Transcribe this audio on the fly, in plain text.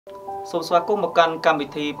សូមស្វាគមន៍មកកាន់កម្មវិ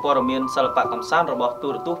ធីព័ត៌មានសិល្បៈកំសាន្តរបស់ទូ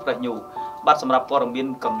រទស្សន៍ព្រះញូបាទសម្រាប់ព័ត៌មាន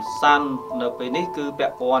កំសាន្តនៅពេលនេះគឺពា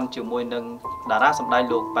ក់ព័ន្ធជាមួយនឹងតារាសម្ដែង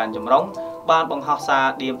លោកប៉ែនចម្រុងបានបង្ហោះសារ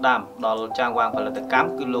ឌៀមដាមដល់ចាងវាងផលិតកម្ម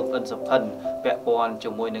គឺលោកអិនសុផិនពាក់ព័ន្ធជា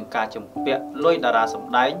មួយនឹងការជំពាក់លុយតារាស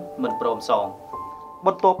ម្ដែងមិនព្រមសងប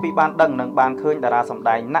ន្ទាប់ពីបានដឹងនិងបានឃើញតារាសម្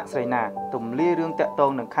ដែងណាក់ស្រីណាទម្លាយរឿងតាក់ទ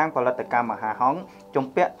ងនឹងខាងផលិតកម្មមហាហង្សជំ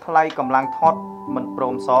ពាក់ថ្លៃកម្លាំងថតមិនព្រ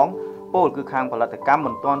មសងពលគឺខាងផលិតកម្ម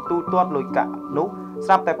មិនទាន់ទូទាត់លុយកាក់នោះ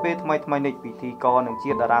ស្រាប់តែពេលថ្មីនេះពិធីករនិង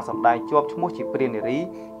ជាតារាសម្ដែងជាប់ឈ្មោះជាព្រានារី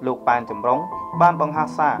លោកប៉ែនចម្រុងបានបង្ហា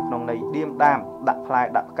សារក្នុងន័យឌៀមដាមដាក់ផ្លែ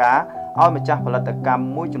ដាក់ផ្កាឲ្យម្ចាស់ផលិតកម្ម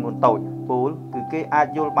មួយចំនួនតូចពលគឺគេអាច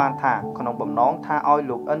យល់បានថាក្នុងបំណងថាឲ្យ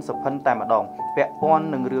លោកអិនសុផិនតែម្ដងពាក់ព័ន្ធ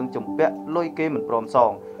នឹងរឿងជំពាក់លុយគេមិនព្រមស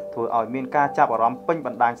ងធ្វើឲ្យមានការចាប់អារម្មណ៍ពេញប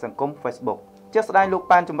ណ្ដាញសង្គម Facebook ជាស្ដែងលោក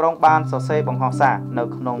ប៉ែនចម្រុងបានសរសេរបង្ហោះសារនៅ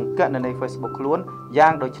ក្នុងគណនី Facebook ខ្លួនយ៉ា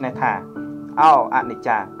ងដូចនេះថាអោអនិច្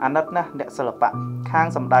ចាអាណិតណាស់អ្នកសិល្បៈខាង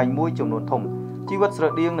សម្ដែងមួយចំនួនធំជីវិតស្រ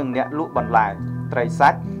ដៀងនឹងអ្នកលក់បន្លែត្រីសា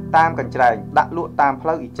ច់តាមកញ្ច្រែងដាក់លក់តាមផ្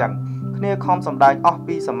លូវអ៊ីចឹងគ្នាខំសម្ដែងអស់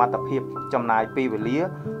ពីសមត្ថភាពចំណាយពេលវេលា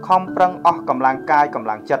ខំប្រឹងអស់កម្លាំងកាយកម្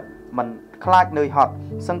លាំងចិត្តមិនខ្លាចនឿយហត់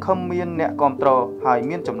សង្ឃឹមមានអ្នកគាំទ្រហើយ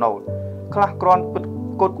មានចំណូលខ្លះគ្រាន់ពិត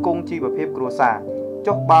គត់គង់ជីវភាពគ្រួសារ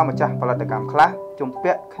ចុះបើម្ចាស់ផលិតកម្មខ្លះជំ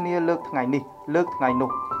ពាក់គ្នាលើកថ្ងៃនេះលើកថ្ងៃនោះ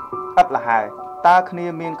ឥតលហែតើគ្នា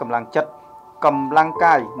មានកម្លាំងចិត្តកម្លាំង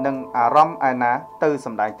កាយនិងអារម្មណ៍ឯណាទៅស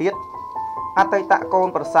ម្ដែងទៀតអតីតកូន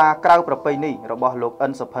ប្រសាក្រៅប្រពៃណីរបស់លោកអិ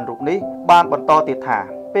នសុផិនរូបនេះបានបន្តទៀតថា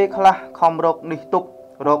ពេលខ្លះខំរកនេះទប់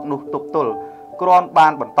រកនោះទប់ទល់គ្រាន់បា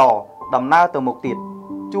នបន្តដំណើរទៅមុខទៀត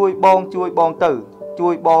ជួយបងទៅជួ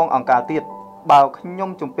យបងអង្ការទៀតបើខ្ញុំ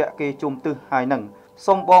ជំពាក់គេជុំទឹះហើយនឹង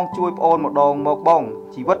សូមបងជួយប្អូនម្ដងមកបង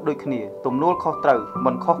ជីវិតដូចគ្នាទំនួលខុសត្រូវ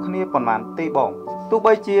មិនខុសគ្នាប៉ុន្មានទេបងទោះ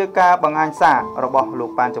បីជាការបង្ហាញសាររបស់លោក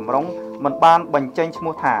ប៉ែនចម្រុងមិនបានបញ្ចេញឈ្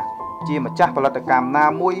មោះថាជាម្ចាស់ផលិតកម្មណា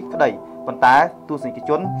មួយក្តីប៉ុន្តែទស្សនិក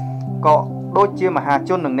ជនក៏ដូចជាមហា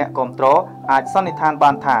ជននិងអ្នកគាំទ្រអាចសន្និដ្ឋាន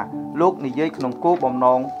បានថាលោកនិយាយក្នុងគោលបំណ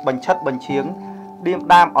ងបញ្ឆិតបញ្ឈៀងឌៀម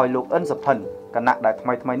ដាមឲ្យលោកអិនសុផិនគណៈដែលថ្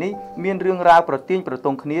មីនេះមានរឿងរ៉ាវប្រទាញប្រទ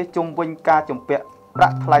ង់គ្នាជុំវិញការជំពាក់ប្រា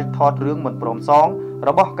ក់ថ្លៃថតរឿងមិនព្រមសងរ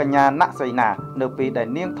បស់កញ្ញាណាក់ស្រីណានៅពេលដែល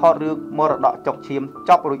នាងថតរឿងមរតកចុកឈាម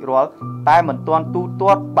ចប់រួចរាល់តែមិនទាន់ទូ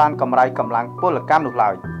ទាត់បានកម្រៃកម្លាំងពលកម្មនោះឡើ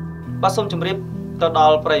យបាទសូមជម្រាបទៅដ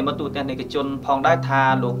ល់ប្រិយមិត្តទូទាំងនិកជនផងដែរថា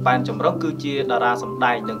លោកប៉ែនចម្រុងគឺជាតារាសម្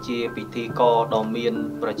ដែងនិងជាពិធីករដ៏មាន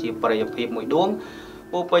ប្រជាប្រិយភាពមួយដួង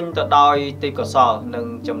ពោពេញទៅដោយទេពកោសល្យនិង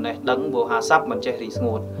ចំណេះដឹងវោហារស័ព្ទមិនចេះរីស្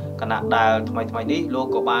ងួតគណៈដែលថ្មីនេះលោក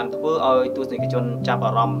ក៏បានធ្វើឲ្យទស្សនិកជនចាប់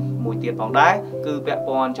អារម្មណ៍មួយទៀតផងដែរគឺពាក់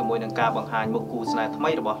ព័ន្ធជាមួយនឹងការបង្ហាញមុខគូស្នេហ៍ថ្មី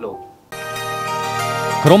របស់លោក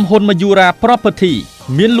ក្រុមហ៊ុន Mayura Property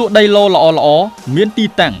មានលក់ដីឡូល្អមានទី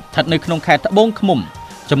តាំងស្ថិតនៅក្នុងខេត្តត្បូងឃ្មុំ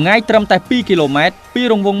ចម្ងាយត្រឹមតែ2គីឡូម៉ែត្រពី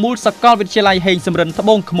រង្វង់មូលសាកលវិទ្យាល័យហេងសំរិនត្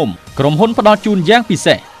បូងឃ្មុំក្រុមហ៊ុនផ្ដល់ជូនយ៉ាងពិ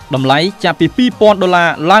សេសតម្លៃចាប់ពី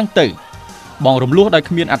$2,000ឡើងទៅបងរំលោះដោយ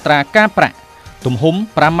គ្មានអត្រាការប្រាក់ទំហំ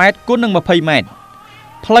5ម៉ែត្រគុណនឹង20ម៉ែត្រ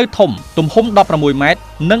ផ្លូវធំទំហំ16ម៉ែត្រ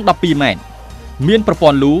និង12ម៉ែត្រមានប្រព័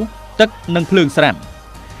ន្ធលូទឹកនិងភ្លើងស្រាប់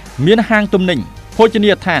មានហាងទំនិញភោជនី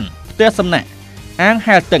យដ្ឋានផ្ទះសំណាក់អាង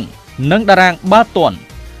ហែលទឹកនិងតារាងបាល់ទាត់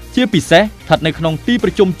ជាពិសេសស្ថិតនៅក្នុងទីប្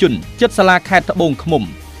រជុំជនជិតសាលាខេត្តត្បូងឃ្មុំ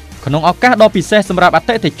ក្នុងឱកាសដ៏ពិសេសសម្រាប់អ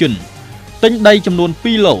តិថិជនទិញដីចំនួន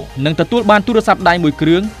2ឡូនិងទទួលបានទូរស័ព្ទដៃមួយគ្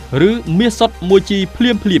រឿងឬមាសសុទ្ធ 1G ភ្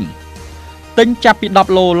លាមទិញចាប់ពី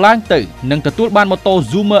10ឡូឡើងទៅនឹងទទួលបានម៉ូតូ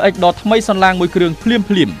Zoomer X ដ៏ថ្មីសន្លាងមួយគ្រឿងភ្លា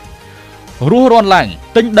មរស់រាន់ឡើង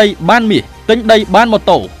ទិញដីបានមាសទិញដីបានម៉ូ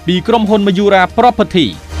តូពីក្រុមហ៊ុន Mayura Property